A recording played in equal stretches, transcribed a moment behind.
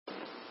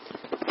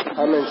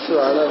他们吃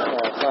完了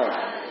早饭，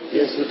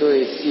耶稣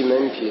对西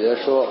门彼得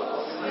说：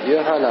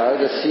约翰的儿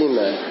子西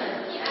门，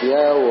你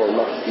爱我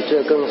吗？比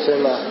这更深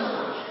吗？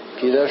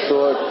彼得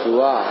说：主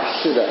啊，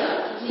是的，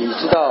你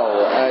知道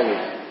我爱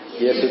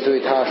你。耶稣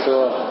对他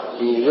说：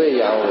你喂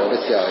养我的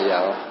小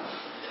羊。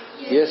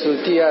耶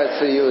稣第二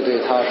次又对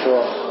他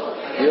说：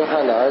约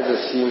翰的儿子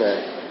西门，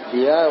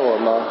你爱我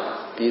吗？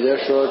彼得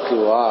说：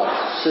主啊，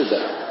是的，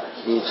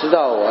你知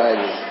道我爱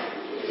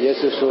你。耶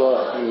稣说：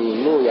你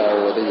牧养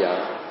我的羊。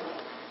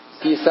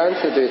第三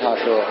次对他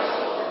说：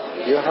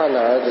约翰的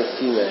儿子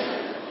西门，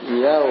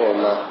你爱我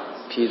吗？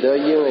彼得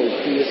因为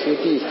耶稣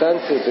第三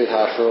次对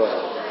他说：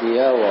你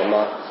爱我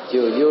吗？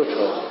就忧愁，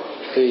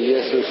对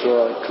耶稣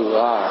说：主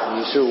啊，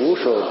你是无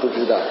所不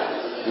知的，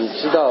你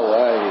知道我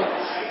爱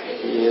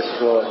你。耶稣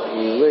说：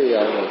你喂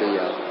养我的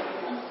羊。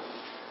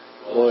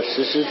我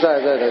实实在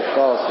在的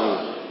告诉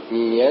你，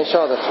你年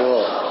少的时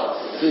候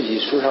自己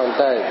束上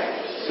带子，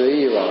随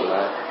意往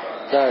来，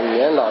但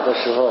年老的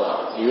时候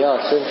你要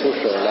伸出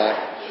手来，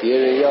别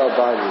人要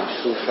把你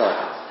束上，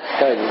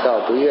带你到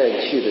不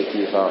愿去的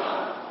地方。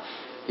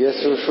耶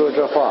稣说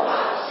这话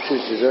是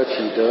指着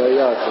彼得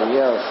要怎么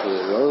样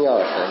死荣耀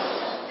神，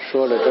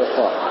说了这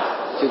话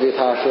就对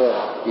他说：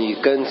你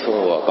跟从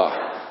我吧。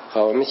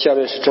好，我们下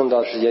面是正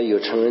道时间，有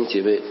成人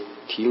几位，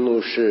题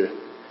目是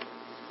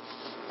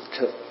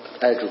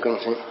爱主更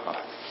深。好，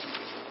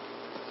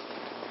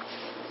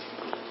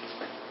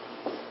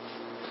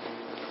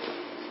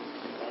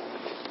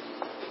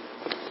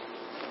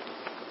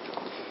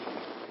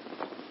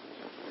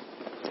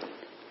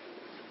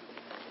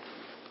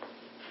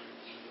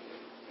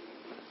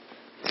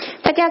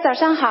大家早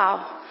上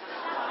好，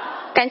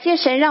感谢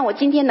神让我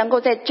今天能够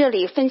在这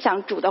里分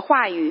享主的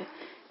话语。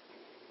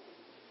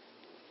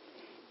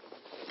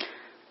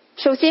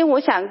首先我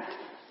想，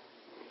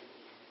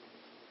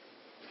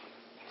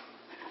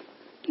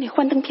你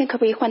幻灯片可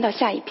不可以换到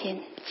下一篇？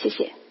谢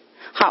谢。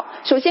好，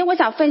首先我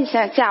想分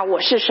享一下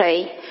我是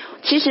谁。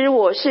其实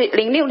我是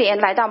06年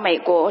来到美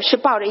国，是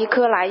抱着一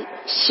颗来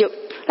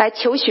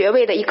求学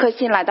位的一颗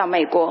心来到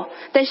美国，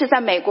但是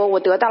在美国我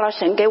得到了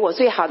神给我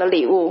最好的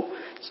礼物。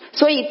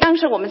所以当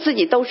时我们自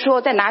己都说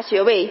在拿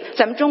学位，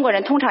咱们中国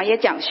人通常也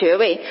讲学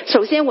位。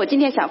首先我今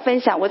天想分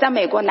享我在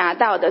美国拿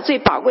到的最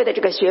宝贵的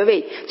这个学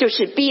位就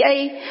是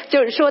BA，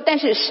 就是说但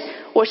是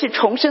我是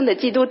重生的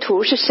基督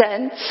徒，是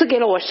神赐给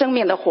了我生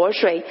命的活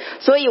水。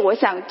所以我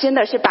想真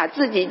的是把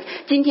自己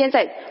今天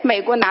在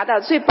美国拿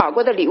到最宝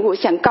贵的礼物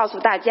想告诉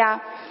大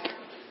家。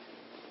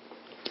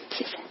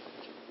谢谢。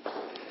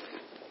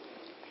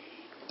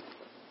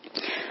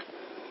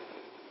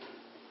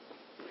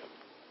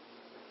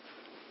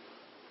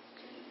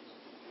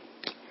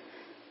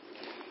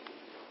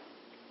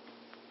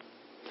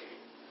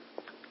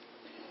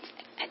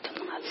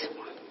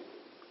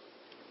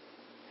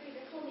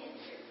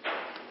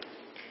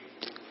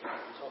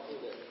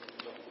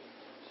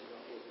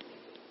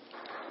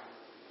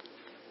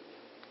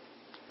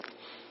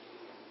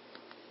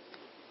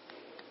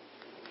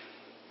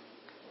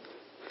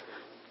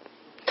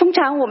通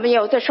常我们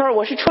有的时候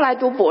我是出来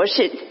读博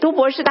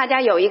士大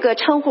家有一个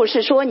称呼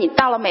是说你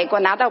到了美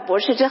国拿到博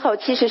士之后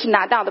其实是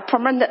拿到的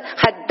permanent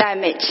head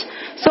damage。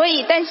 所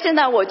以但是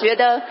呢我觉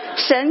得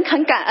神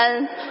很感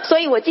恩，所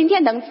以我今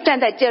天能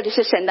站在这里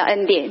是神的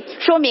恩典，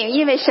说明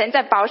因为神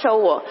在保守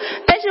我。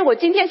但是我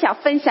今天想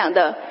分享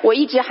的，我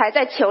一直还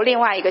在求另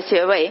外一个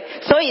学位，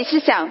所以是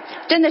想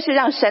真的是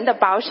让神的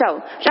保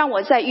守，让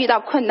我在遇到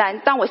困难，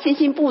当我信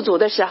心不足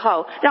的时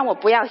候让我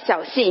不要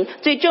小信，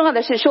最重要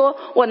的是说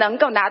我能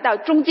够拿到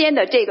中间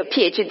的这个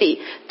PhD。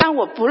 当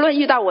我不论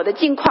遇到我的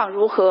境况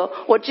如何，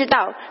我知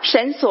道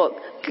神所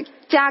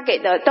加给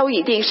的都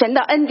一定，神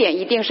的恩典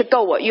一定是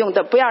够我用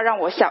的，不要让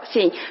我小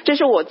信，这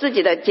是我自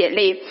己的简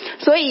历。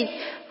所以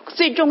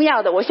最重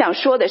要的我想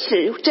说的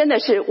是，真的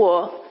是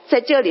我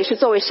在这里是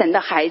作为神的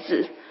孩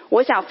子，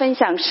我想分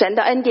享神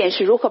的恩典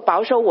是如何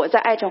保守我在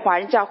爱城华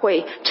人教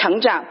会成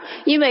长。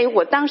因为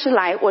我当时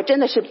来我真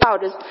的是抱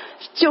着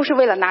就是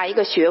为了拿一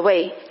个学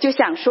位，就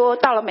想说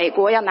到了美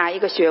国要拿一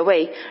个学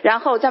位，然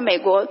后在美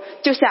国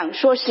就想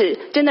说是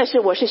真的是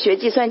我是学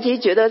计算机，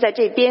觉得在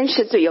这边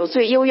是最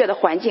优越的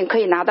环境，可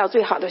以拿到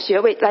最好的学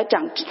位来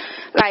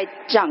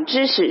长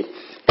知识。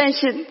但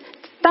是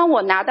当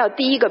我拿到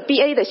第一个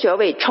BA 的学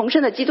位重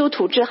生的基督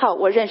徒之后，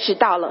我认识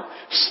到了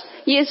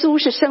耶稣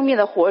是生命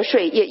的活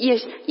水，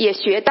也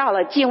学到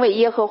了敬畏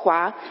耶和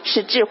华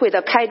是智慧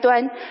的开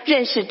端，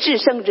认识至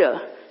圣者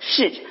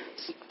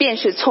便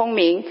是聪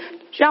明，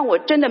让我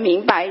真的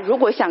明白如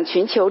果想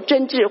寻求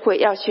真智慧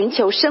要寻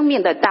求生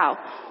命的道，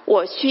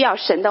我需要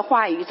神的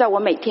话语在我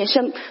每天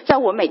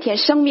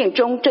生命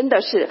中真的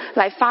是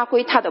来发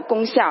挥它的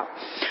功效。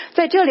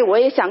在这里我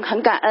也想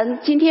很感恩，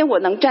今天我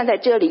能站在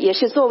这里也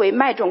是作为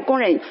麦种工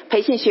人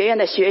培训学院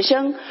的学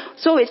生。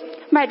作为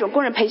麦种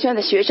工人培训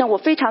的学生，我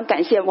非常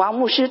感谢王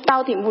牧师、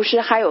刀顶牧师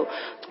还有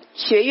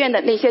学院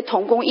的那些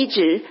同工一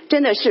直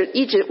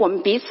我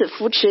们彼此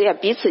扶持，也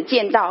彼此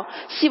见到，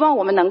希望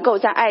我们能够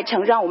在爱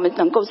城让我们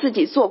能够自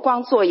己做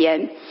光做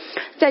盐。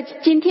在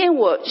今天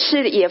我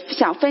也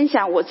想分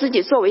享我自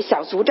己作为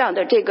小组长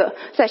的这个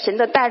在神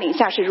的带领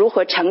下是如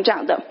何成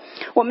长的。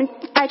我们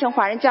爱城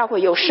华人教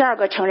会有12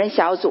个成人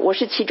小组，我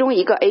是其中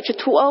一个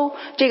H2O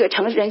这个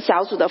成人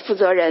小组的负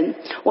责人。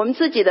我们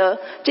自己的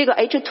这个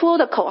H2O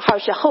的口号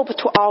是 Hope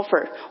to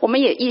Offer， 我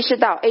们也意识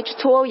到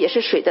H2O 也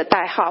是水的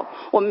代号，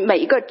我们每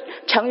一个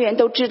成员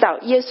都知道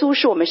耶稣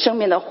是我们生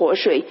命的活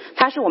水，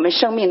他是我们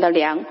生命的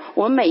粮，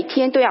我们每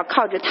天都要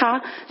靠着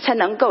他才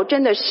能够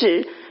真的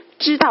是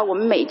知道我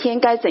们每天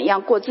该怎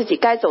样过自己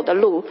该走的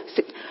路，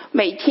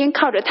每天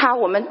靠着他，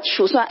我们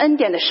数算恩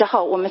典的时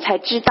候，我们才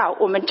知道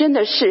我们真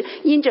的是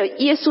因着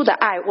耶稣的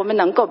爱，我们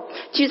能够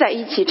聚在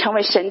一起成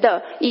为神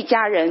的一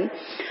家人。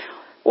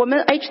我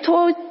们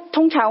H2O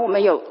通常我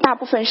们有大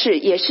部分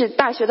也是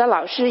大学的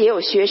老师，也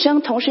有学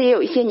生，同时也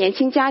有一些年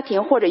轻家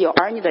庭或者有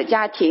儿女的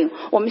家庭。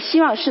我们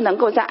希望是能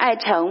够在爱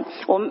城，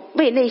我们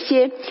为那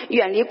些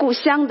远离故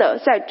乡的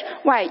在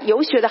外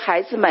游学的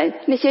孩子们，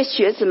那些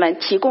学子们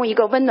提供一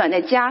个温暖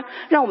的家，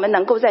让我们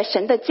能够在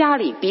神的家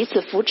里彼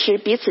此扶持，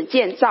彼此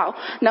建造，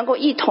能够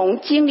一同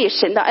经历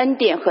神的恩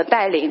典和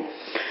带领。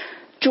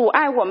主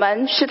爱我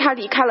们，是他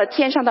离开了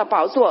天上的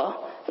宝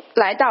座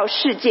来到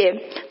世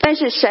界，但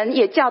是神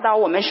也教导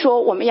我们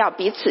说，我们要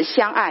彼此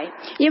相爱，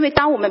因为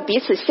当我们彼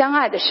此相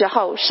爱的时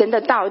候，神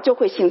的道就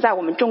会行在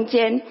我们中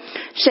间。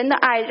神的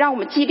爱让我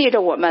们激励着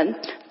我们，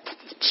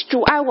主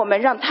爱我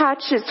们，让他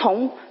是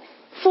从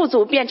富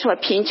足变成了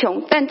贫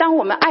穷，但当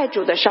我们爱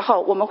主的时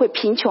候，我们会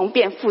贫穷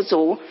变富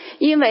足，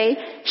因为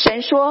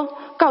神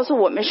告诉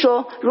我们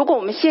说，如果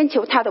我们先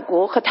求他的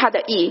国和他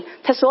的义，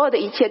他所有的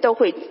一切都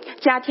会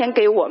加添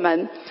给我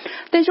们。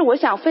但是我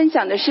想分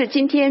享的是，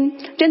今天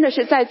真的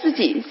是在自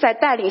己在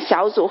带领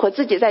小组和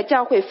自己在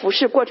教会服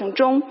事过程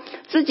中，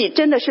自己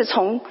真的是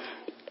从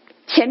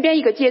前边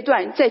一个阶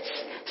段在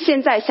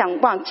现在想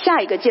往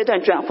下一个阶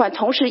段转换，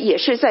同时也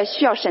是在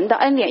需要神的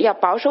恩典，要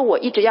保守我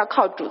一直要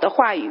靠主的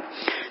话语。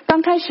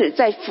刚开始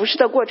在服事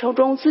的过程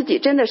中，自己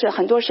真的是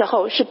很多时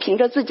候是凭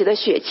着自己的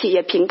血气，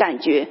也凭感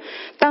觉。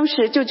当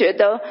时就觉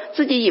得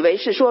自己以为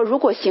是说，如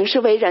果行事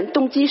为人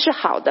动机是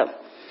好的，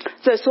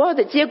所以所有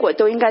的结果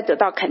都应该得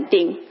到肯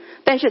定。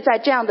但是在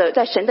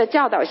在神的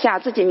教导下，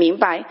自己明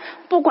白，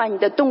不管你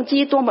的动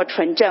机多么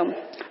纯正，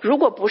如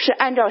果不是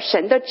按照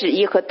神的旨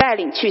意和带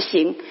领去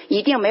行，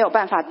一定没有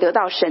办法得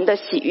到神的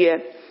喜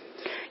悦。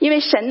因为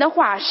神的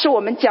话是我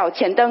们脚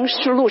前灯，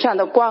是路上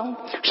的光。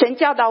神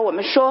教导我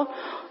们说，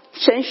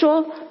神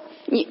说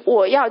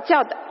我要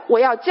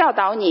教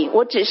导你，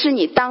我指示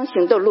你当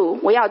行的路，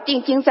我要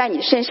定睛在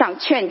你身上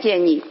劝诫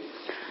你。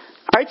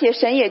而且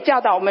神也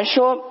教导我们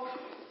说，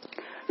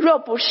若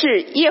不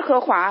是耶和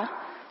华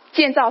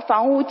建造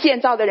房屋，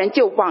建造的人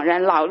就枉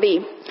然劳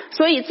力。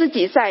所以自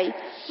己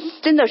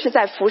真的是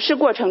在服事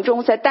过程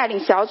中，在带领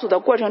小组的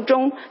过程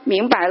中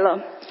明白了，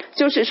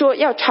就是说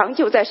要长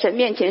久在神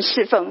面前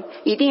侍奉，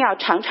一定要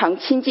常常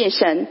亲近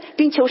神，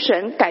并求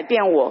神改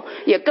变我，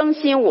也更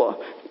新我，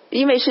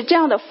因为是这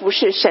样的服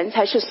事，神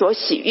才是所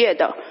喜悦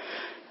的。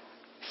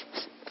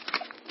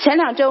前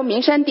2周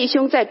明山弟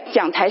兄在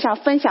讲台上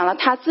分享了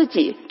他自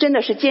己真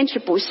的是坚持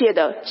不懈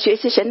的学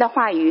习神的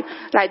话语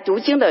来读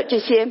经的这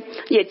些，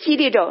也激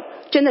励着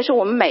真的是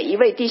我们每一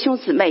位弟兄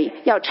姊妹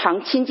要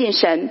常亲近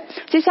神。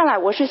接下来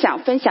我是想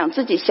分享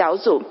自己小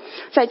组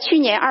在去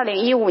年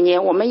2015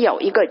年我们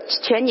有一个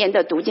全年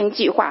的读经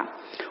计划。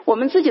我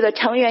们自己的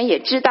成员也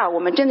知道，我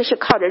们真的是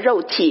靠着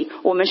肉体，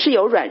我们是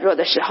有软弱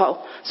的时候，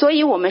所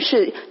以我们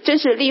真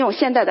是利用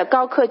现在的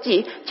高科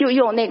技，就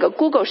用那个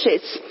Google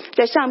Sheets，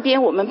 在上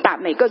边我们把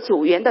每个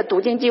组员的读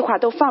经计划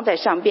都放在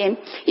上边，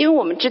因为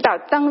我们知道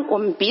当我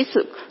们彼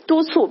此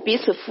督促彼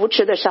此扶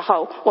持的时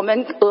候，我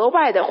们额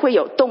外的会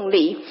有动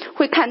力，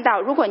会看到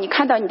如果你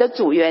看到你的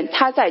组员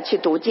他再去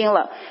读经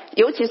了，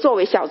尤其作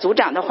为小组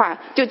长的话，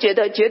就觉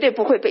得绝对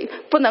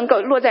不能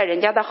够落在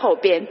人家的后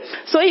边。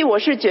所以我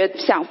是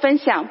想分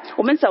享，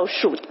我们走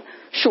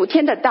属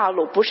天的道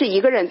路不是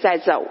一个人在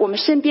走，我们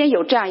身边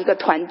有这样一个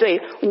团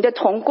队，你的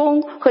同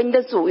工和你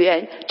的组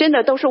员真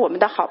的都是我们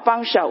的好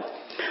帮手。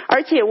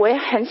而且我也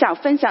很想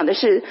分享的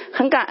是，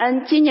很感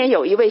恩今年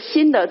有一位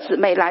新的姊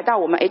妹来到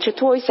我们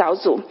H2O 小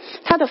组，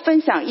她的分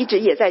享一直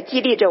也在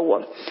激励着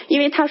我。因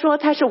为她说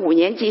她是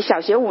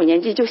小学5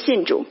年级就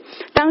信主，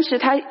当时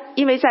她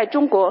因为在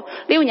中国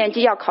6年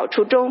级要考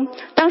初中，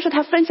当时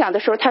她分享的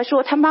时候，她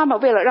说她妈妈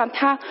为了让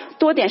她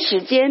多点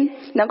时间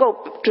能够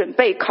准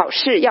备考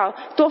试，要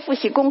多复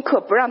习功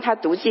课，不让她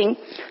读经。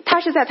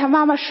她是在她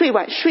妈妈睡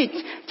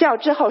觉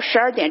之后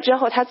12点之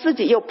后，她自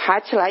己又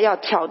爬起来要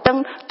挑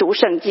灯读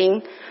圣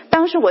经。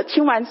当时我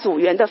听完组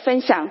员的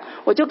分享，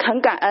我就很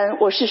感恩。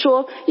我是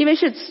说，因为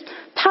是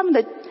他们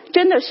的，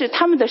真的是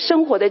他们的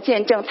生活的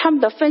见证，他们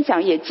的分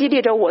享也激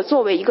励着我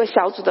作为一个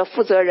小组的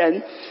负责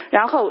人，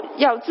然后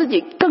要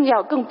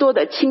更多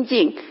的亲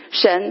近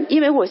神。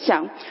因为我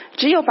想，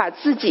只有把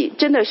自己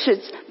真的是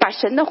把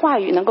神的话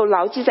语能够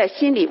牢记在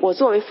心里，我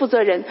作为负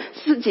责人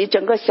自己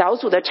整个小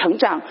组的成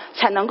长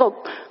才能够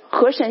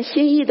合神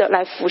心意的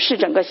来服侍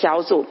整个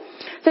小组。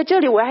在这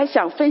里我还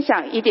想分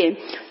享一点，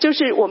就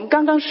是我们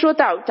刚刚说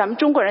到咱们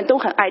中国人都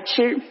很爱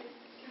吃，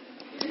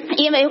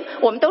因为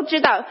我们都知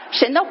道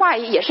神的话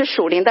语也是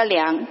属灵的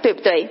粮，对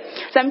不对？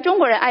咱们中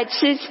国人爱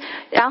吃，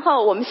然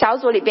后我们小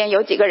组里边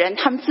有几个人，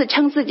他们自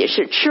称自己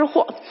是吃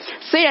货，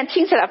虽然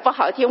听起来不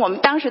好听，我们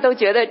当时都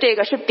觉得这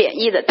个是贬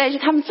义的，但是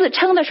他们自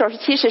称的时候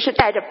其实是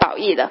带着褒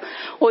义的。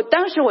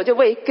当时我就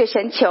为给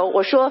神求，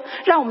我说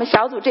让我们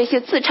小组这些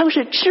自称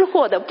是吃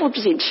货的，不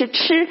仅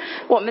吃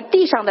我们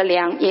地上的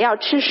粮，也要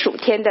吃属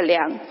天的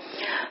粮。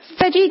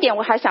在这一点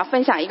我还想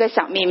分享一个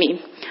小秘密，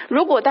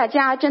如果大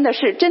家真的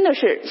是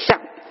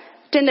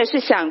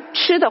想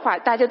吃的话，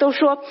大家都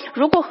说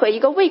如果和一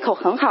个胃口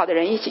很好的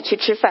人一起去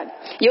吃饭，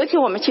尤其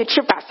我们去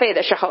吃 buffet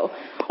的时候，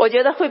我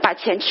觉得会把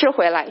钱吃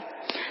回来。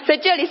在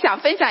这里想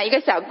分享一个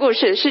小故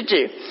事，是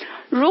指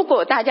如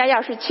果大家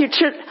要是去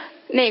吃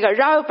那个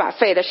Royal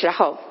Buffet 的时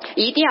候，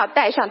一定要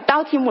带上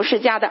刀提牧师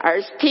家的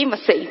儿子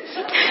Timothy，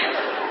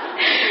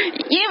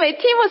 因为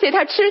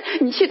Timothy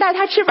你去带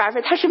他吃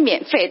buffet 他是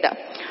免费的，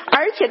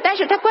但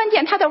是他关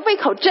键他的胃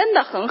口真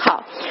的很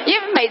好，因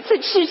为每次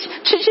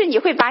吃你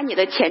会把你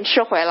的钱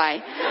吃回来。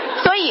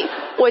所以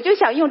我就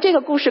想用这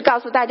个故事告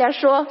诉大家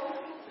说，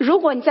如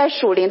果你在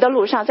属灵的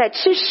路上，在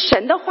吃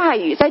神的话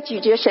语，在咀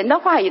嚼神的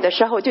话语的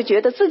时候，就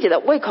觉得自己的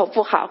胃口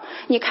不好，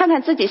你看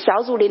看自己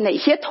小组里哪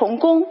些同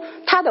工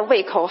他的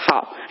胃口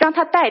好，让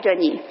他带着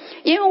你。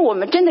因为我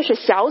们真的是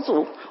小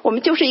组，我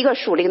们就是一个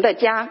属灵的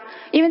家，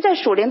因为在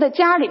属灵的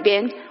家里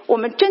边，我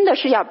们真的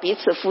是要彼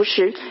此扶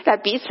持，来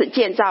彼此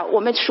建造。我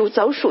们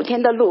走属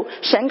天的路，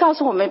神告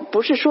诉我们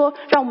不是说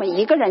让我们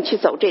一个人去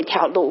走这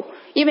条路，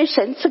因为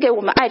神赐给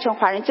我们爱城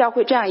华人教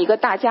会这样一个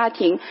大家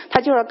庭，他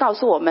就是告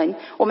诉我们，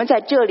我们在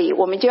这里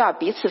我们就要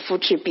彼此扶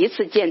持，彼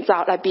此建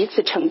造，来彼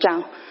此成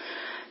长。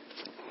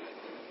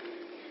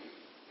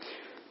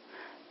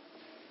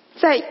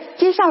在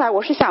接下来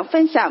我是想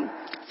分享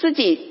自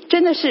己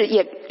真的是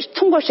也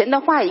通过神的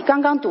话语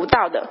刚刚读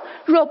到的，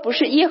若不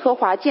是耶和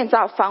华建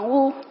造房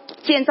屋，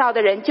建造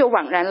的人就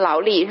枉然劳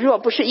力；若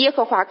不是耶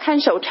和华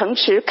看守城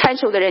池，看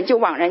守的人就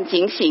枉然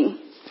警醒。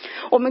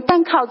我们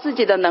单靠自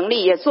己的能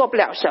力也做不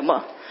了什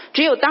么，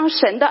只有当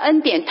神的恩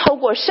典透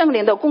过圣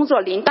灵的工作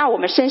临到我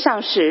们身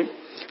上时，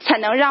才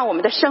能让我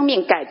们的生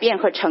命改变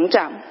和成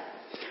长。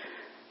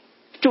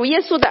主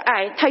耶稣的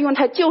爱，他用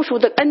他救赎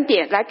的恩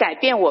典来改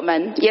变我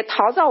们，也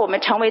陶造我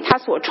们成为他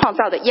所创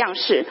造的样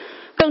式。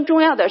更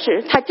重要的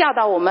是，他教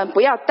导我们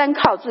不要单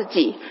靠自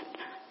己，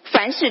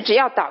凡事只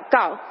要祷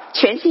告，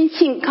全心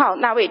信靠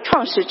那位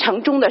创始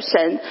成终的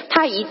神，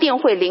他一定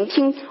会聆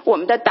听我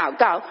们的祷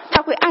告，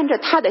他会按着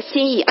他的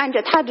心意，按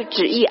着他的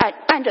旨意，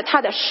按着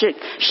他的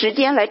时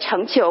间来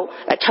成就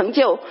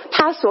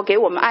他所给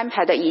我们安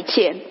排的一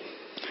切。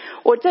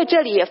我在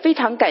这里也非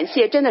常感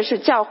谢，真的是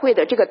教会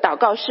的这个祷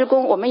告事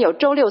工，我们有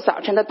周六早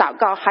晨的祷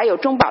告，还有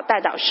中保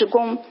代祷事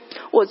工。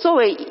我作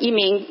为一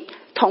名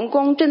同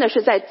工，真的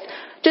是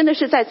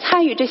在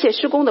参与这些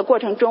事工的过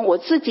程中，我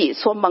自己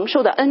所蒙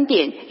受的恩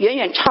典远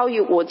远超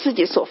于我自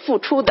己所付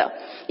出的。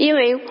因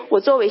为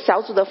我作为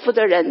小组的负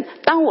责人，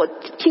当我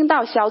听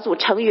到小组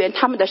成员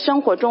他们的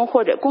生活中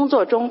或者工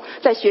作中，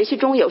在学习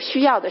中有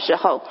需要的时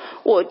候，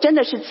我真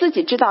的是自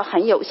己知道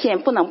很有限，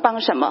不能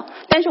帮什么，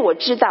但是我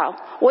知道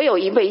我有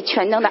一位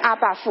全能的阿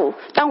爸父，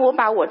当我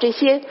把我这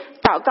些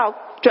祷告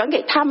转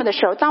给他们的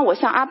时候，当我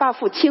向阿爸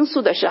父倾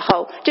诉的时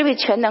候，这位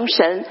全能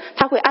神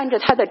他会按着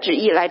他的旨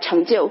意来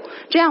成就。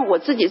这样我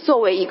自己作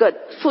为一个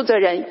负责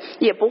人，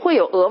也不会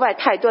有额外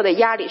太多的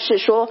压力，是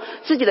说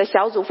自己的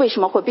小组为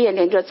什么会面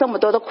临着这么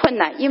多的困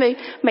难，因为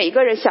每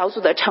个人小组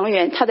的成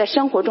员他在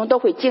生活中都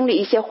会经历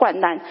一些患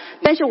难，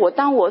但是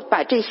当我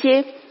把这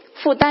些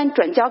负担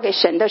转交给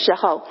神的时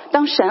候，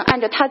当神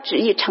按着他旨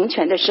意成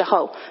全的时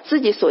候，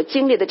自己所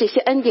经历的这些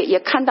恩典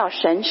也看到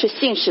神是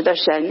信实的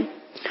神。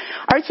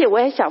而且我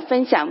也想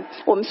分享，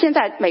我们现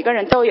在每个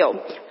人都有，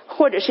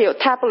或者是有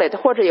tablet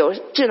或者有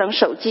智能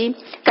手机，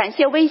感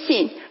谢微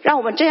信让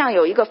我们这样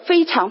有一个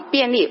非常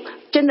便利，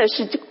真的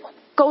是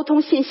沟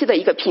通信息的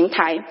一个平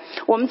台。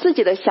我们自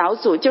己的小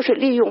组就是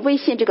利用微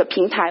信这个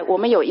平台，我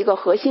们有一个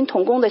核心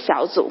同工的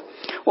小组，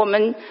我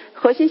们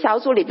核心小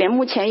组里边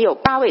目前有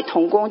8位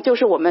同工，就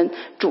是我们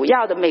主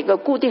要的每个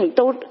固定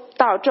都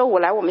到周五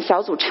来我们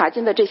小组查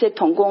经的这些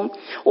同工，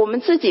我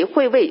们自己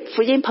会为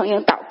福音朋友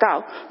祷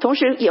告，同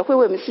时也会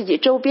为我们自己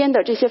周边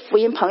的这些福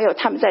音朋友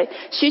他们在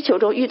需求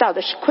中遇到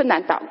的困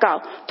难祷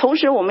告，同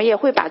时我们也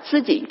会把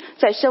自己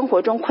在生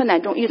活中困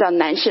难中遇到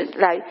难事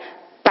来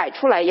摆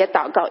出来也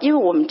祷告。因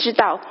为我们知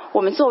道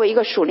我们作为一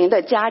个属灵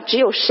的家，只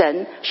有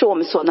神是我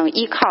们所能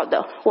依靠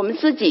的，我们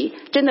自己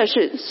真的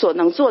是所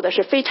能做的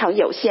是非常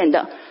有限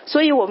的，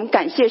所以我们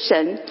感谢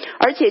神。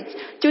而且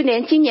就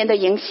连今年的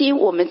迎新，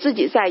我们自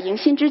己在迎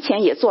新之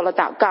前也做了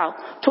祷告，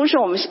同时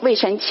我们为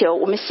神求，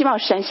我们希望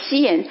神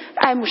吸引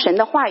爱慕神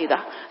的话语的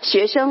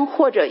学生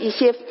或者一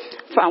些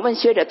访问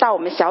学者到我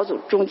们小组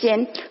中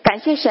间。感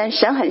谢神，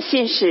神很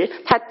信实，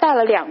他带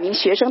了2名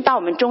学生到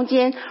我们中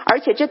间，而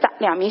且这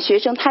2名学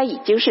生他已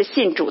经是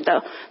信主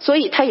的，所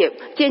以他也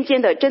渐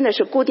渐的真的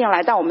是固定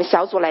来到我们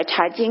小组来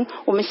查经。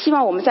我们希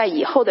望我们在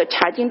以后的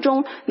查经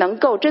中能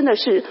够真的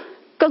是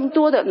更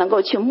多的能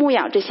够去牧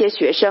养这些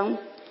学生，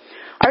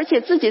而且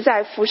自己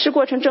在服事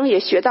过程中也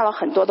学到了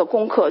很多的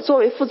功课。作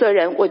为负责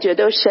人，我觉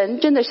得神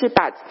真的是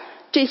把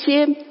这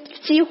些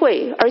机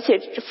会，而且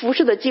服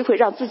事的机会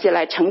让自己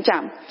来成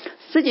长，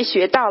自己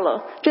学到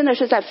了真的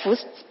是在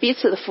彼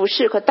此的服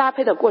事和搭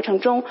配的过程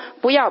中，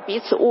不要彼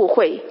此误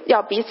会，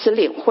要彼此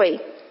领会，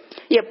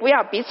也不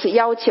要彼此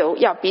要求，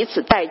要彼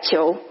此代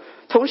求，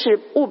同时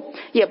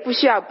也不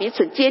需要彼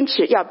此坚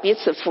持，要彼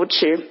此扶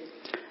持。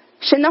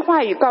神的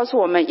话语告诉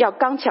我们要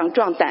刚强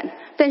壮胆，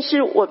但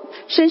是我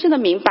深深的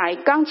明白，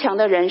刚强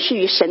的人是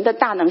与神的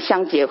大能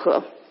相结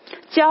合，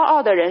骄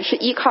傲的人是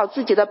依靠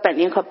自己的本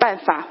领和办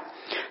法。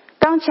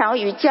刚强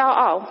与骄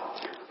傲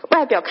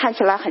外表看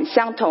起来很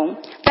相同，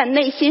但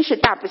内心是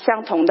大不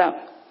相同的。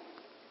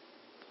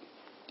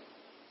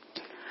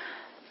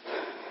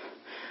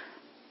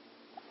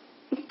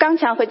刚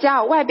强和骄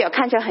傲外表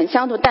看起来很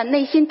相同，但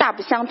内心大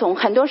不相同。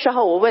很多时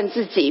候我问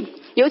自己，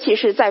尤其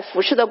是在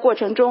服事的过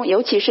程中，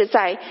尤其是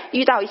在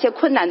遇到一些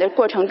困难的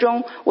过程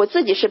中，我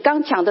自己是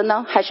刚强的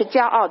呢，还是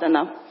骄傲的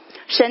呢？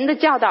神的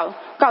教导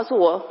告诉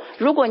我，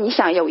如果你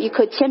想有一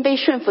颗谦卑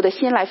顺服的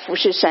心来服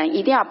侍神，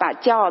一定要把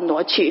骄傲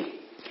挪去。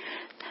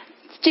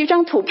这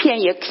张图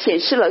片也显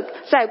示了，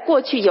在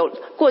过去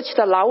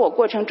的老我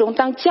过程中，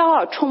当骄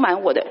傲充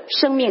满我的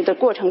生命的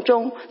过程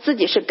中，自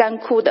己是干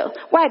枯的，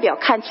外表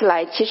看起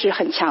来其实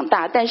很强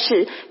大，但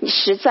是你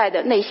实在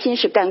的内心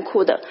是干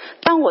枯的。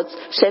当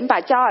神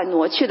把骄傲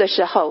挪去的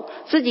时候，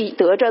自己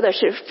得着的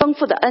是丰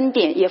富的恩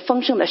典，也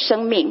丰盛的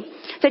生命。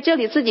在这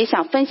里自己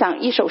想分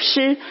享一首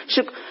诗，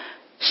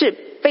是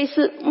贝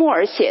斯莫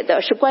尔写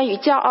的，是关于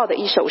骄傲的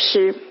一首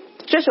诗。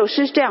这首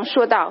诗这样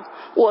说道：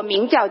我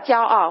名叫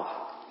骄傲，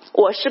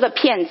我是个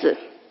骗子，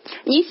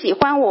你喜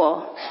欢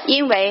我，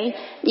因为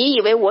你以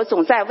为我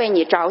总在为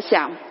你着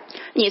想。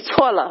你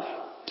错了，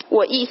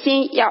我一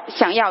心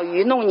想要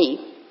愚弄你。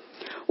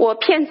我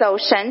骗走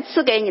神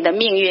赐给你的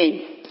命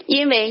运，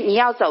因为你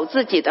要走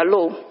自己的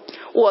路。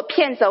我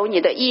骗走你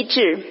的医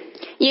治，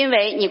因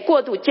为你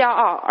过度骄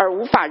傲而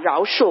无法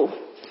饶恕。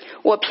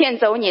我骗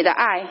走你的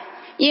爱，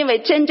因为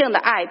真正的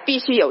爱必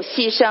须有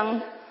牺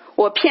牲。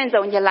我骗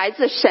走你来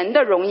自神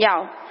的荣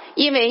耀，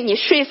因为你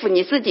说服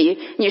你自己，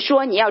你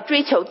说你要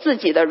追求自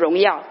己的荣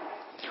耀。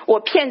我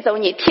骗走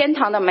你天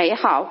堂的美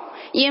好，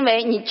因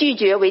为你拒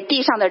绝为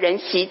地上的人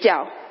洗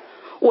脚。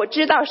我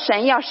知道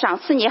神要赏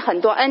赐你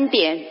很多恩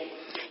典，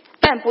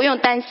但不用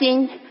担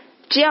心，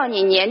只要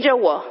你黏着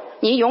我，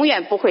你永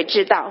远不会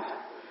知道。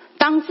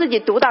当自己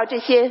读到这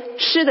些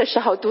诗的时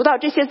候，读到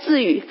这些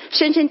字语，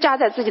深深扎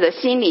在自己的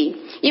心里，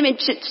因为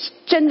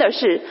真的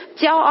是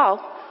骄傲。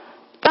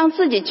当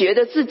自己觉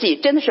得自己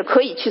真的是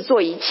可以去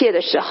做一切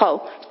的时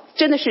候，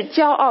真的是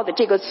骄傲的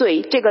这个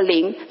罪，这个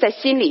灵在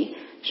心里，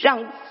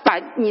把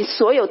你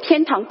所有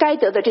天堂该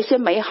得的这些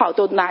美好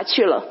都拿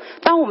去了。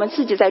当我们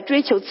自己在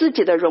追求自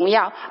己的荣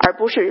耀，而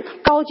不是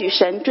高举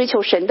神，追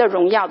求神的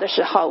荣耀的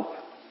时候，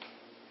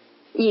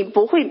你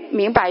不会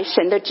明白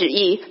神的旨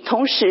意，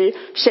同时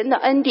神的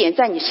恩典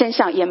在你身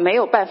上也没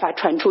有办法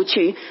传出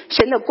去，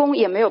神的功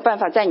也没有办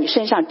法在你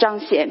身上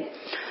彰显。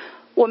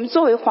我们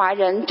作为华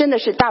人，真的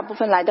是大部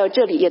分来到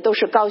这里也都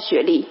是高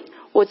学历。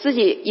我自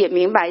己也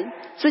明白，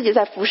自己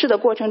在服事的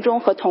过程中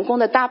和同工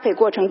的搭配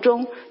过程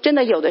中，真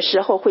的有的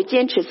时候会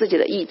坚持自己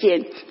的意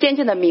见，渐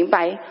渐的明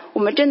白我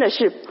们真的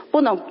是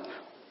不能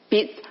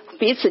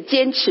彼此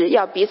坚持，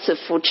要彼此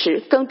扶持。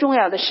更重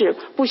要的是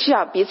不需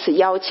要彼此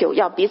要求，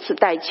要彼此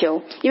代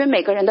求，因为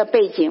每个人的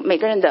背景，每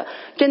个人的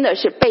真的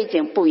是背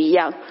景不一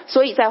样，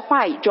所以在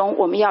话语中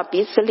我们要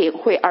彼此领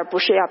会，而不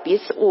是要彼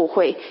此误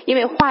会。因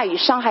为话语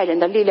伤害人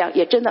的力量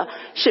也真的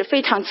是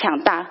非常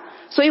强大，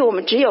所以我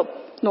们只有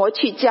挪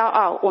去骄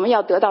傲，我们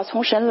要得到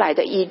从神来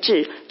的医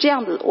治，这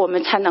样子我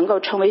们才能够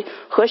成为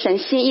合神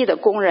心意的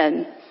工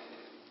人。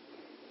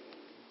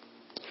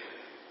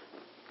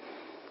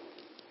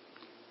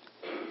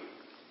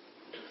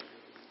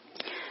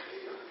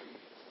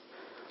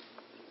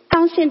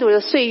当信主的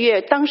岁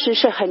月，当时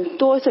是很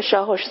多的时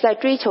候是在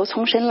追求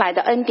从神来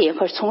的恩典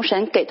和从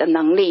神给的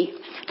能力，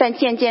但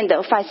渐渐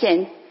的发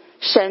现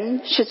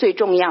神是最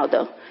重要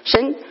的。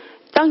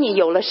当你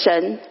有了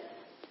神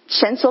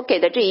所给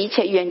的这一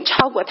切远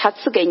超过他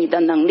赐给你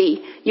的能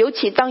力，尤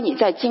其当你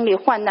在经历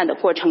患难的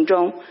过程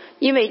中，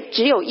因为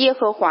只有耶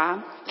和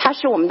华他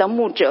是我们的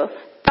牧者，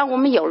当我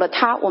们有了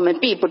他，我们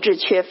必不致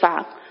缺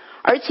乏。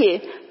而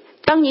且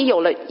当你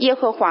有了耶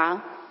和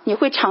华，你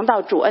会尝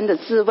到主恩的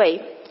滋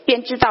味，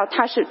便知道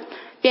他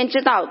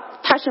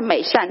是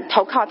美善，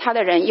投靠他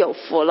的人有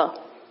福了。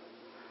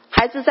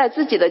孩子在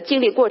自己的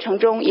经历过程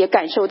中也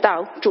感受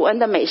到主恩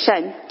的美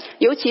善，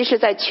尤其是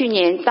在去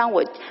年，当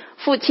我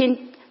父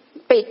亲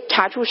被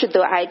查出是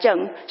得癌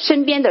症，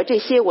身边的这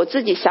些我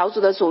自己小组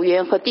的组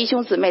员和弟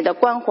兄姊妹的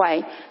关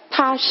怀，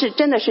他是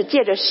真的是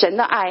借着神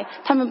的爱，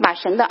他们把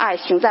神的爱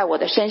行在我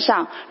的身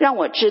上，让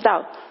我知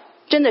道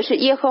真的是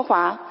耶和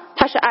华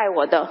他是爱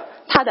我的，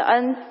他的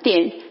恩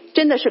典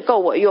真的是够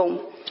我用。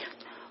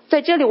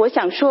在这里我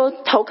想说，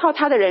投靠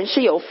他的人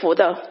是有福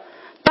的。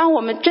当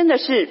我们真的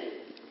是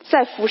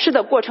在服侍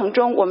的过程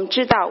中，我们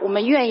知道我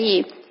们愿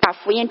意把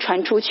福音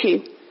传出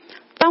去。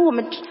当我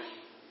们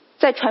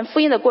在传福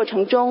音的过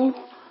程中，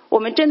我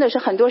们真的是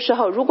很多时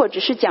候如果只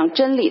是讲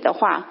真理的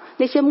话，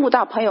那些慕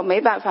道朋友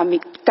没办法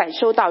感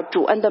受到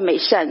主恩的美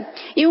善。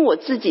因为我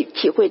自己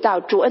体会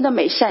到主恩的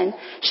美善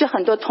是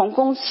很多同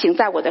工行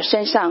在我的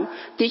身上，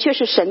的确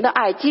是神的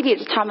爱激励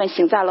着他们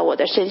行在了我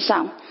的身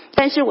上。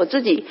但是我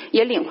自己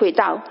也领会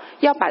到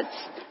要把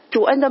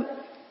主恩的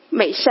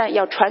美善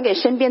要传给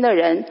身边的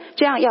人，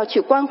这样要去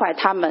关怀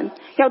他们，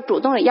要主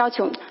动的要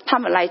求他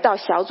们来到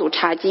小组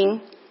查经。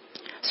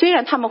虽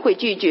然他们会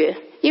拒绝，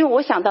因为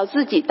我想到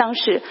自己当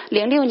时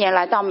06年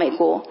来到美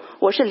国，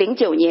我是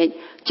09年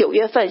9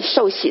月份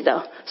受洗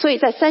的，所以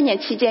在3年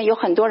期间有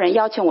很多人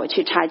邀请我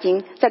去查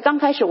经。在刚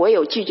开始我也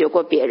有拒绝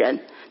过别人，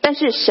但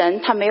是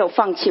神他没有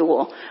放弃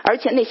我，而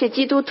且那些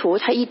基督徒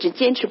他一直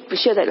坚持不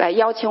懈的来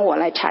邀请我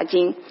来查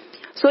经。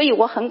所以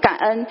我很感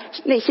恩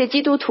那些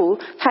基督徒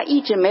他一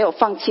直没有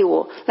放弃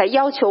我，来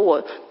要求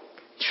我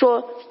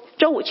说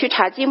周五去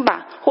查经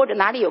吧，或者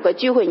哪里有个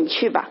聚会你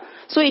去吧。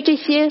所以这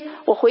些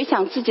我回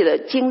想自己的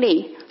经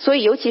历，所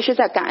以尤其是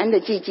在感恩的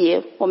季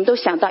节，我们都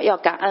想到要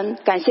感恩，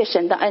感谢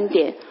神的恩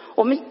典。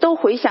我们都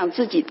回想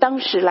自己当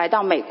时来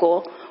到美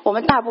国，我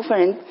们大部分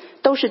人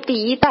都是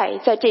第一代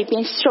在这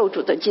边受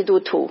主的基督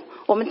徒。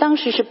我们当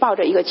时是抱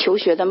着一个求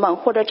学的梦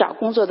或者找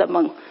工作的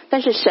梦，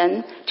但是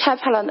神差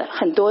派了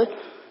很多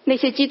那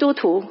些基督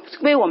徒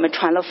为我们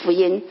传了福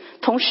音，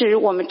同时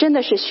我们真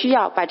的是需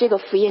要把这个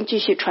福音继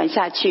续传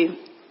下去。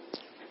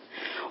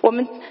我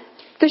们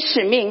的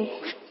使命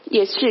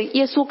也是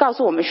耶稣告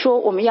诉我们说，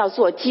我们要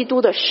做基督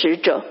的使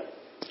者。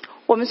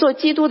我们做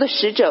基督的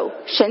使者，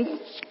神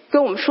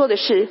跟我们说的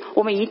是，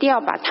我们一定要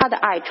把他的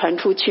爱传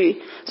出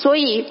去。所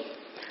以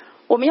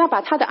我们要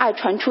把他的爱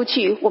传出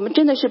去，我们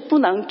真的是不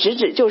能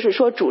就是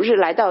说主日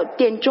来到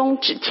殿中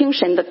只听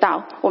神的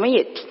道。我们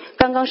也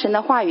刚刚神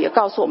的话语也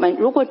告诉我们，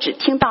如果只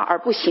听道而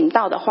不行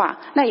道的话，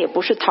那也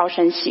不是讨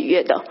神喜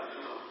悦的。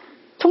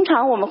通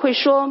常我们会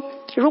说，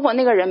如果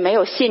那个人没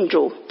有信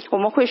主，我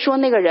们会说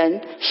那个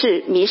人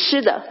是迷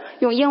失的，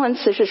用英文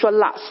词是说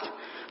lost。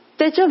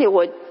 在这里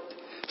我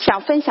想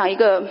分享一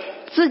个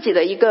自己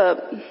的一个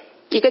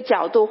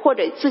角度，或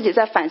者自己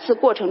在反思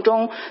过程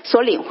中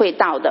所领会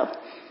到的。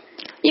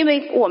因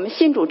为我们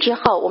信主之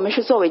后，我们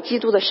是作为基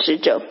督的使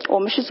者，我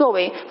们是作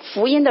为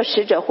福音的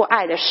使者或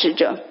爱的使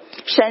者。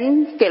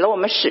神给了我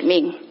们使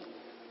命，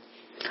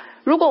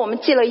如果我们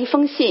寄了一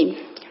封信，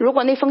如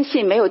果那封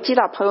信没有寄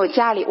到朋友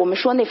家里，我们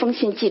说那封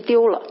信寄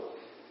丢了。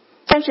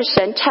但是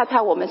神差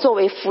派我们作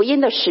为福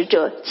音的使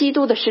者，基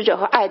督的使者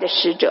和爱的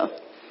使者，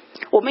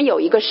我们有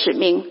一个使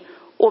命，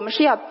我们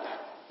是要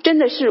真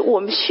的是我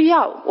们需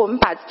要，我们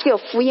把这个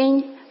福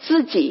音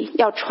自己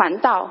要传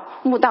到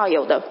慕道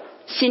友的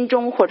心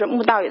中或者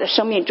慕道友的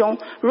生命中。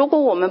如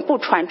果我们不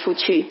传出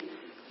去，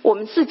我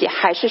们自己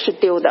还是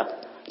丢的。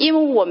因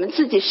为我们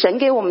自己神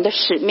给我们的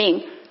使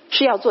命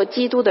是要做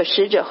基督的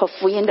使者和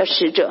福音的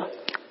使者，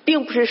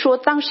并不是说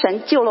当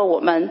神救了我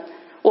们，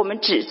我们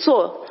只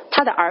做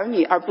他的儿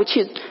女而不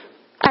去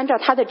按照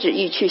他的旨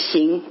意去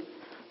行。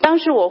当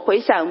时我回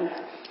想，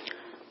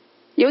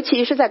尤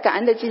其是在感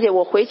恩的季节，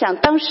我回想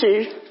当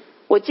时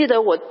我记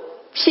得我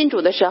信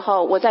主的时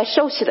候，我在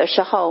受洗的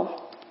时候，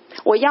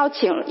我邀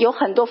请有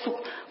很多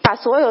把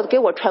所有给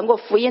我传过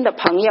福音的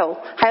朋友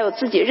还有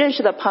自己认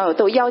识的朋友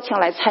都邀请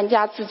来参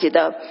加自己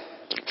的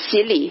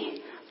洗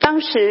礼。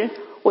当时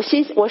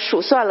我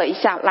数算了一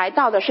下，来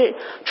到的是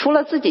除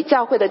了自己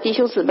教会的弟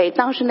兄姊妹，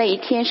当时那一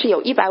天是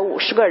有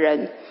150个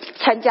人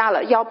参加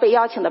了，被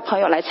邀请的朋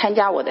友来参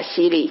加我的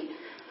洗礼。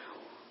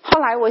后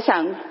来我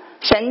想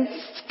神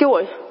给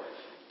我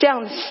这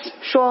样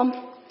说，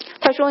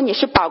他说你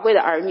是宝贵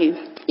的儿女，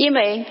因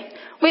为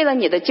为了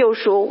你的救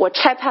赎，我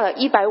差派了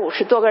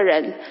150多个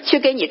人去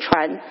给你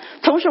传。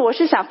同时我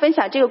是想分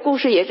享这个故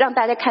事，也让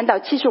大家看到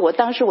其实我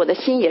当时我的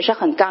心也是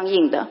很刚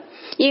硬的，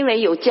因为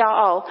有骄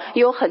傲，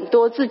有很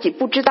多自己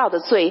不知道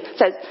的罪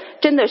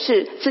真的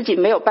是自己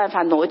没有办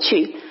法挪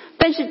去。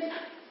但是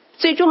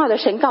最重要的，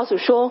神告诉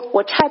说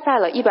我差派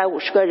了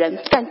150个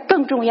人，但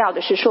更重要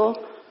的是说，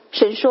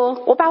神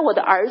说我把我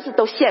的儿子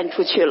都献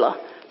出去了，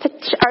他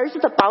儿子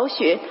的宝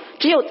血，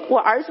只有我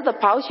儿子的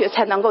宝血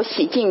才能够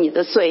洗净你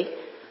的罪。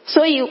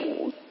所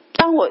以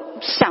当我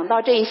想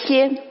到这一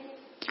些，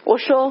我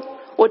说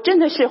我真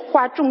的是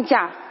花重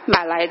价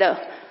买来的。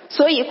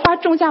所以花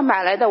重价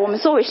买来的，我们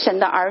作为神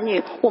的儿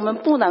女，我们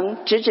不能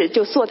只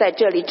就坐在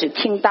这里只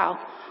听到，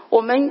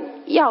我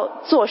们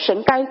要做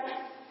神该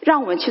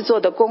让我们去做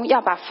的工，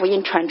要把福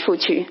音传出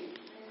去。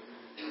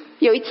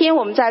有一天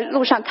我们在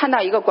路上看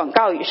到一个广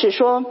告语是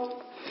说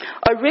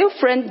A real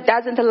friend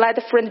doesn't let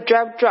a friend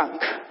drive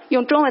drunk，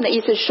 用中文的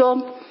意思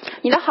说，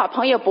你的好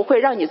朋友不会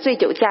让你醉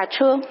酒驾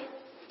车。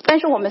但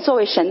是我们作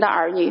为神的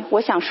儿女，我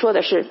想说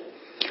的是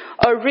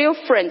A real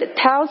friend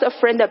tells a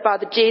friend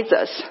about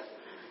Jesus。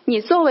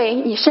 你作为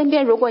你身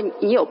边，如果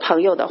你有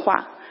朋友的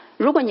话，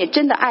如果你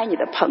真的爱你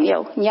的朋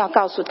友，你要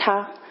告诉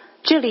他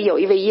这里有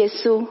一位耶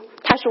稣，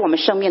他是我们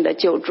生命的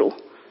救主。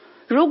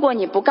如果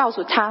你不告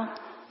诉他，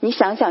你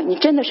想想，你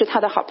真的是他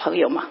的好朋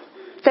友吗？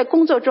在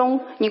工作中，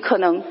你可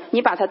能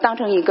你把他当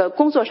成一个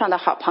工作上的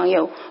好朋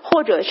友，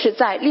或者是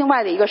在另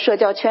外的一个社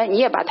交圈，你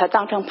也把他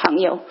当成朋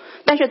友。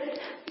但是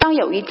当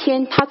有一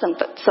天他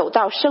走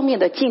到生命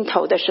的尽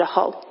头的时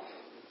候，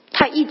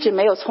他一直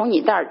没有从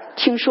你那儿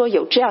听说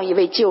有这样一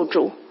位救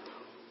主，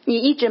你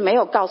一直没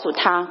有告诉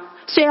他。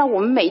虽然我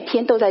们每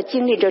天都在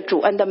经历着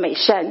主恩的美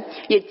善，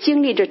也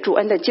经历着主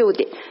恩的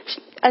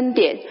恩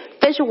典，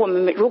但是我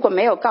们如果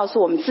没有告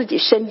诉我们自己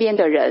身边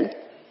的人，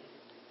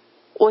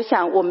我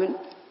想我们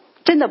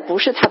真的不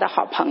是他的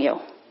好朋友，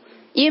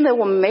因为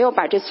我们没有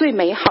把这最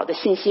美好的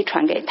信息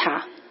传给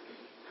他。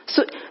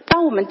所以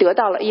当我们得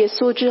到了耶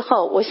稣之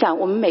后，我想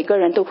我们每个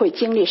人都会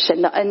经历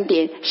神的恩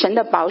典，神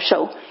的保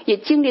守，也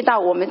经历到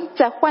我们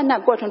在患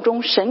难过程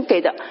中神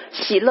给的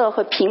喜乐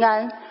和平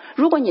安。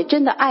如果你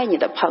真的爱你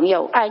的朋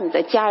友，爱你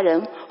的家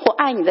人，或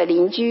爱你的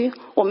邻居，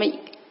我们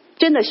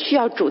真的需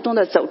要主动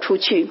的走出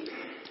去，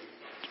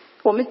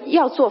我们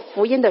要做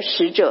福音的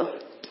使者，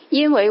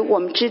因为我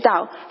们知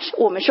道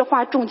我们是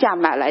花重价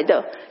买来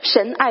的。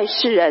神爱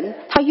世人，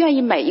他愿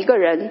意每一个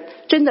人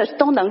真的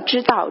都能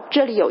知道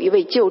这里有一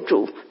位救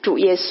主，主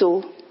耶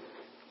稣。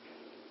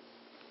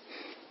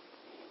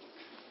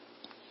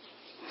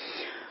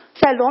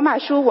在罗马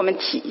书我们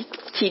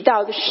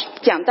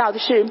讲到的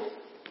是，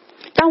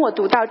当我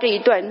读到这一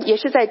段，也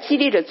是在激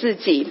励着自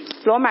己。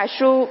罗马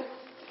书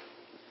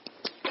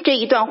这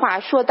一段话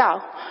说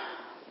到，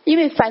因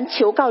为凡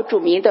求告主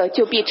名的，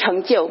就必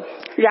成就。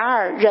然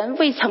而人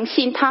未曾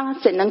信他，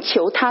怎能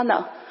求他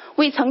呢？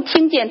未曾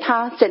听见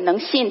他，怎能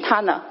信他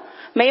呢？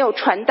没有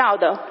传道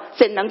的，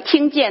怎能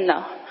听见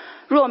呢？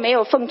若没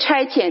有奉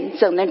差遣，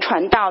怎能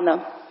传道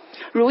呢？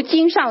如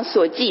经上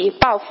所记，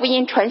报福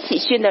音传喜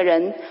讯的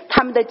人，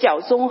他们的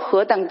脚踪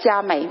何等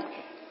佳美。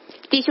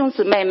弟兄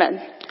姊妹们，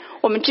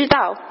我们知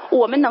道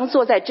我们能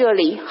坐在这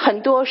里，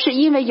很多是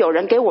因为有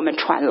人给我们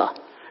传了。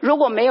如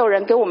果没有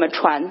人给我们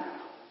传，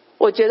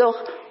我觉得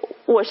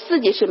我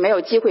自己是没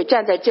有机会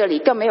站在这里，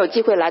更没有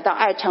机会来到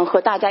爱城和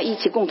大家一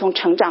起共同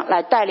成长，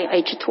来带领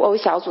H2O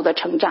小组的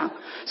成长。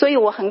所以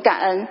我很感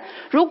恩，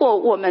如果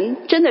我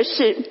们真的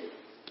是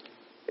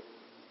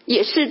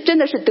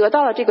得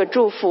到了这个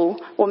祝福，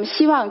我们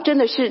希望真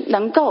的是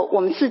能够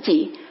我们自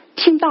己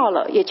听到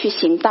了也去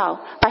行道，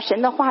把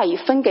神的话语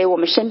分给我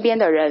们身边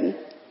的人。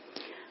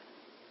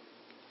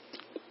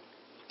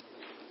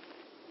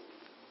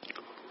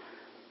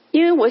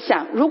因为我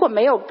想，如果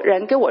没有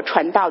人给我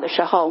传道的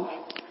时候，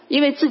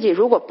因为自己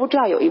如果不知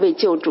道有一位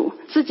救主，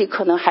自己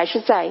可能还是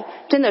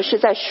真的是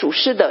在属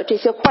世的这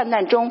些患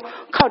难中，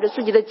靠着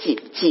自己的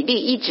己力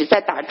一直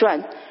在打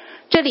转。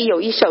这里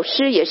有一首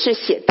诗也是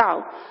写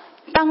到，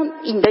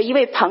当你的一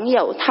位朋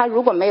友，他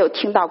如果没有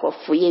听到过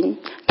福音，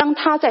当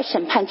他在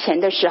审判前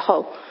的时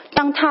候，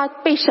当他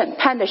被审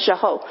判的时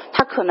候，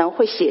他可能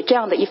会写这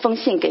样的一封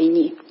信给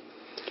你。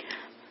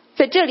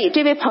在这里，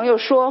这位朋友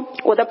说，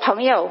我的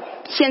朋友，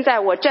现在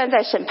我站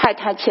在审判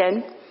台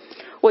前，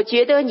我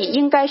觉得你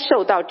应该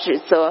受到指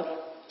责。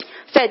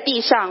在地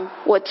上，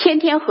我天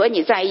天和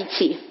你在一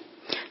起，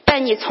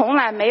但你从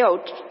来没有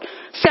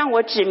向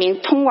我指明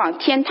通往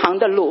天堂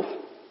的路。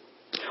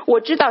我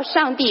知道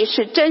上帝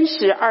是真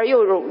实而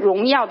又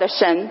荣耀的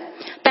神，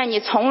但你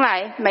从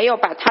来没有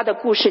把他的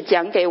故事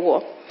讲给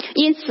我，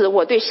因此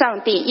我对上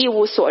帝一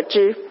无所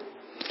知。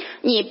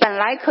你本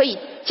来可以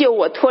救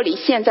我脱离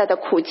现在的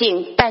苦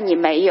境，但你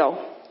没有。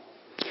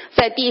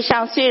在地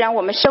上虽然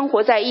我们生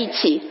活在一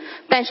起，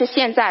但是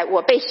现在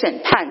我被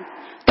审判，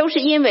都是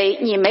因为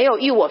你没有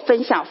与我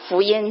分享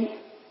福音。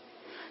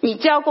你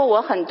教过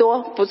我很多，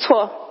不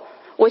错，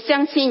我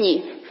相信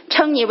你，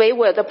称你为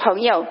我的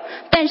朋友，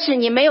但是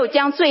你没有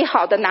将最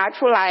好的拿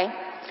出来。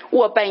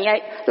你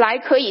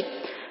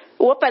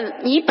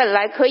本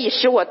来可以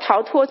使我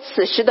逃脱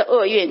此时的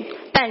厄运，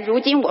但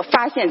如今我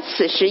发现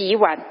此时已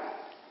晚。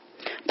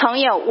朋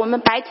友，我们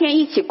白天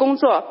一起工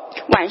作，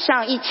晚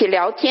上一起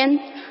聊天，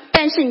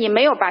但是你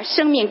没有把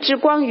生命之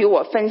光与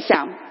我分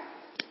享。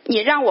你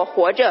让我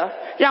活着，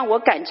让我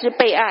感知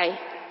被爱，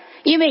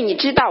因为你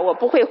知道我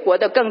不会活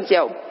得更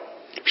久。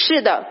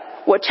是的，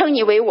我称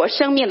你为我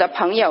生命的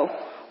朋友，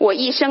我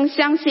一生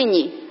相信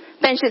你，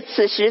但是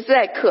此时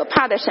在可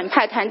怕的审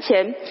判台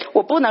前，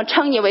我不能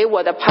称你为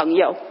我的朋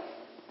友。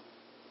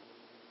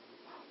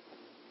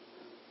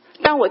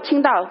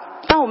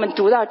当我们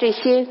读到这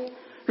些，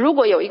如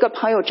果有一个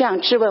朋友这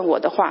样质问我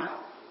的话，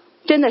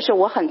真的是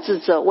我很自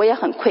责，我也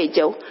很愧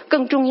疚。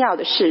更重要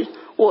的是，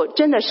我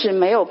真的是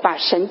没有把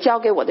神交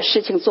给我的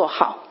事情做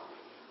好。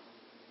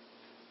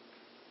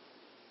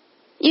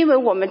因为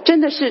我们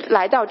真的是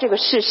来到这个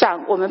世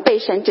上，我们被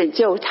神拯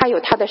救，他有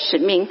他的使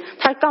命，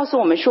他告诉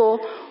我们说，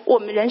我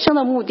们人生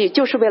的目的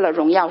就是为了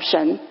荣耀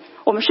神，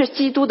我们是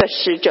基督的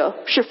使者，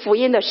是福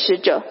音的使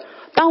者。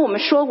当我们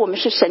说我们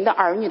是神的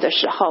儿女的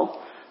时候，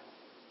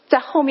在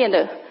后面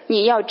的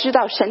你要知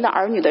道神的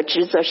儿女的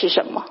职责是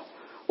什么。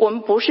我们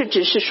不是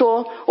只是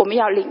说我们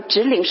要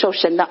只领受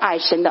神的爱，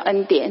神的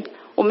恩典，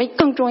我们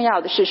更重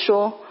要的是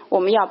说，我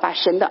们要把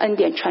神的恩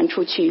典传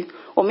出去，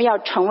我们要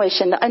成为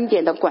神的恩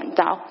典的管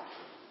道。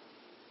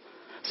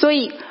所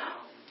以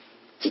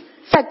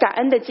在感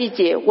恩的季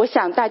节，我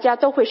想大家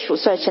都会数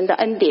算神的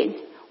恩典。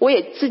我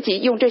也自己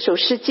用这首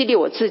诗激励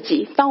我自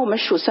己，当我们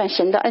数算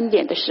神的恩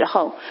典的时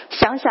候，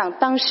想想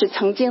当时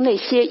曾经那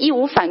些义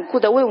无反顾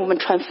的为我们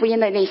传福音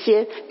的那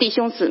些弟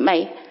兄姊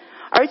妹，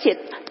而且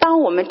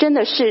当我们真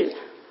的是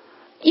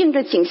硬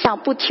着颈项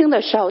不听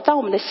的时候，当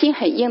我们的心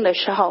很硬的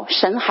时候，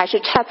神还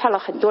是差派了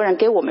很多人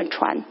给我们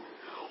传。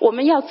我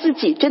们要自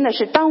己真的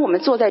是，当我们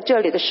坐在这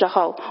里的时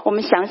候，我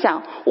们想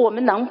想我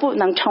们能不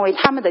能成为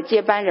他们的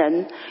接班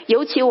人。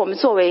尤其我们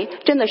作为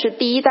真的是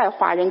第一代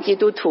华人基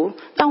督徒，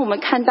当我们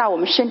看到我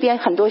们身边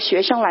很多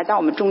学生来到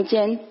我们中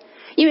间，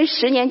因为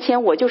10年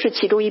前我就是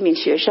其中一名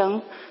学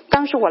生，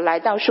当时我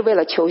来到是为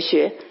了求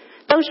学，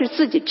当时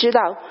自己知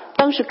道，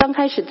当时刚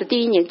开始的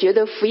第1年觉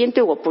得福音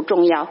对我不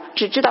重要，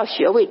只知道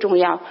学位重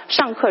要，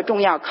上课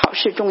重要，考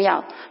试重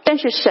要。但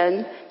是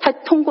神他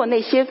通过那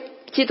些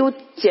基督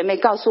姐妹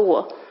告诉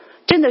我，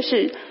真的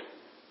是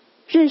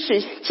认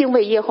识敬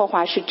畏耶和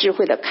华是智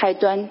慧的开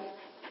端。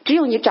只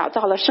有你找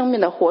到了生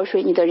命的活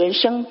水，你的人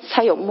生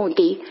才有目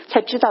的，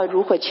才知道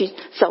如何去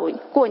走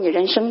过你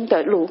人生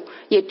的路，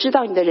也知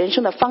道你的人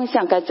生的方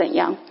向该怎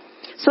样。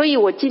所以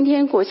我今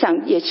天我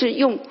想也是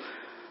用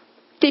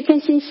这篇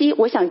信息，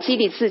我想激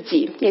励自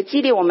己，也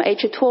激励我们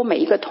H2O 每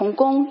一个同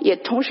工，也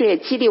同时也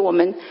激励我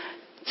们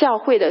教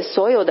会的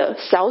所有的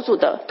小组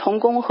的同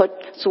工和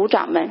组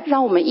长们，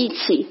让我们一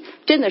起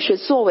真的是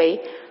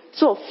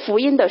做福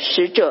音的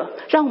使者，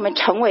让我们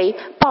成为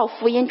报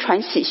福音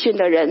传喜讯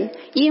的人。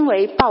因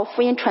为报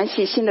福音传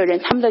喜讯的人，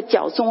他们的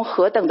脚踪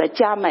何等的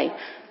佳美。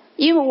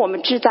因为我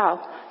们知道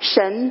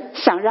神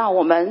想让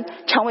我们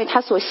成为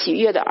他所喜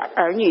悦的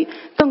儿女，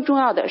更重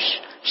要的是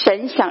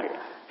神想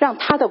让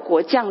他的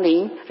国降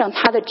临，让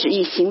他的旨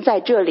意行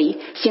在这里，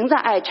行在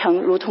爱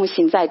城如同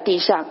行在地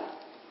上。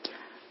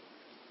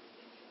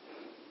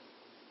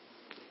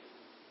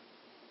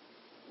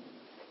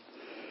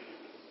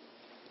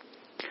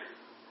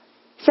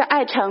在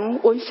爱城，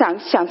我想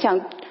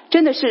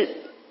真的是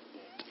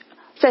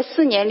在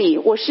4年里，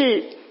我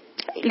是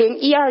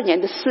2012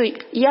年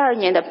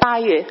的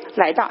8月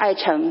来到爱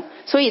城，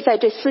所以在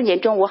这4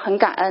年中我很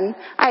感恩，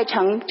爱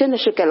城真的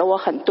是给了我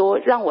很多，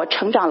让我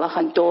成长了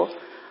很多。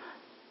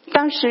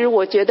当时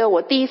我觉得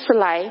我第一次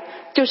来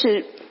就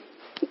是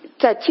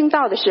在听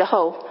到的时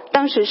候，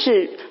当时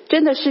是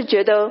真的是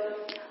觉得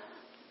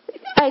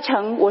爱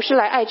城，我是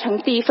来爱城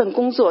第一份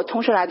工作，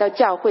同时来到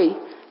教会，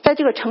在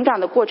这个成长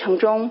的过程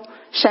中，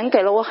神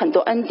给了我很多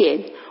恩典。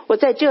我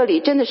在这里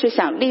真的是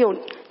想利用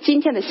今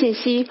天的信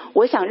息，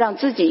我想让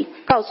自己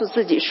告诉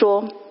自己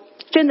说，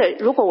真的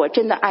如果我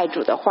真的爱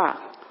主的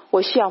话，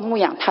我需要牧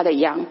养他的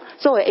羊。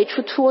作为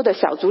H2O 的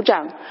小组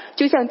长，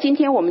就像今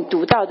天我们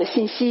读到的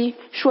信息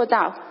说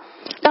到，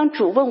当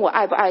主问我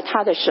爱不爱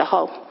他的时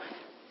候，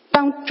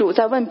当主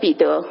在问彼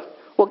得，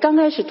我刚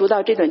开始读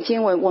到这段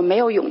经文，我没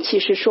有勇气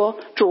是说，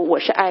主我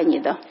是爱你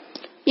的，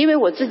因为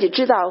我自己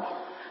知道，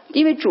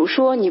因为主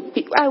说你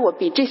爱我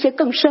比这些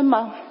更深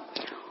吗？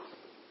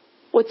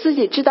我自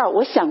己知道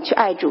我想去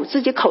爱主，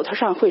自己口头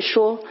上会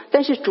说，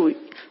但是主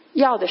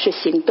要的是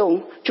行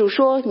动。主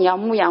说你要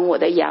牧养我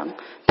的羊。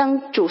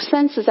当主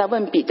3次在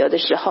问彼得的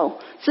时候，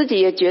自己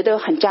也觉得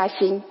很扎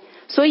心，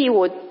所以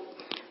我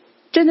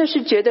真的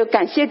是觉得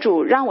感谢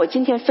主让我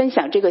今天分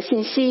享这个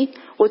信息。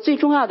我最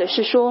重要的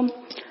是说，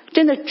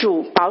真的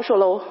主保守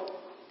了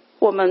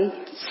我们，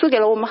赐给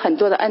了我们很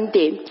多的恩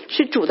典，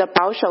是主的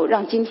保守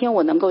让今天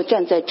我能够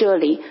站在这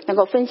里，能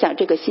够分享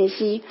这个信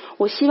息。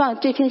我希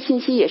望这篇信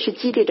息也是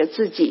激励着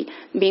自己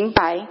明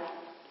白，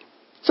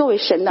作为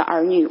神的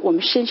儿女，我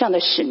们身上的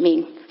使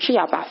命是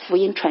要把福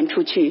音传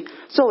出去。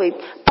作为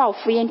报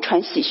福音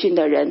传喜讯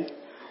的人，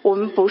我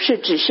们不是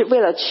只是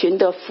为了寻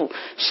得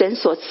神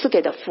所赐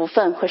给的福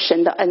分和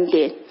神的恩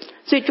典，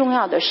最重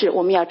要的是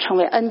我们要成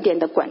为恩典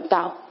的管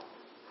道。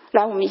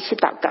来，我们一起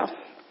祷告。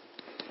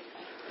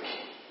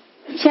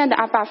亲爱的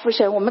阿爸父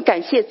神，我们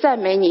感谢赞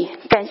美你，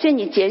感谢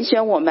你拣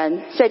选我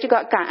们在这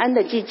个感恩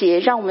的季节，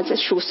让我们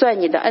数算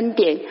你的恩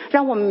典，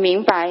让我们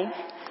明白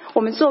我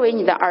们作为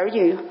你的儿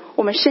女，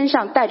我们身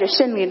上带着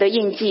圣灵的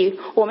印记，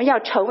我们要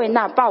成为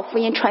那报福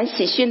音传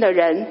喜讯的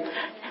人。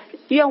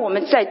愿我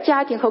们在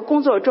家庭和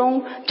工作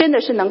中真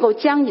的是能够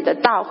将你的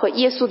道和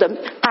耶稣的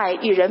爱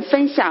与人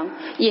分享，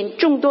引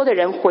众多的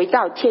人回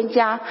到天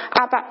家。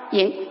阿爸，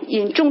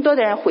引众多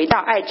的人回到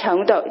爱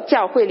城的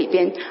教会里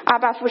边。阿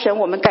爸父神，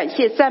我们感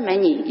谢赞美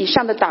你。以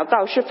上的祷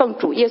告是奉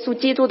主耶稣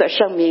基督的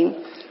圣名，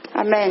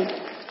阿们。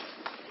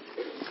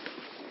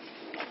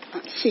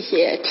谢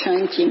谢陈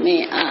恩姐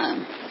妹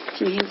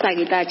今天带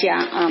给大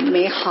家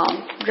美好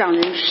让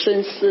人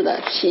深思的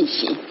信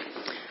息。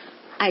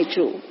爱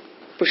主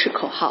不是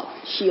口号，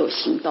需有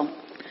行动。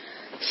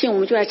现在我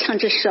们就来唱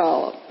这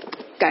首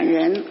感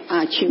人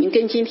曲名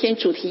跟今天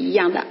主题一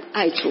样的《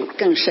爱主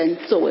更深》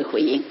作为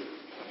回应。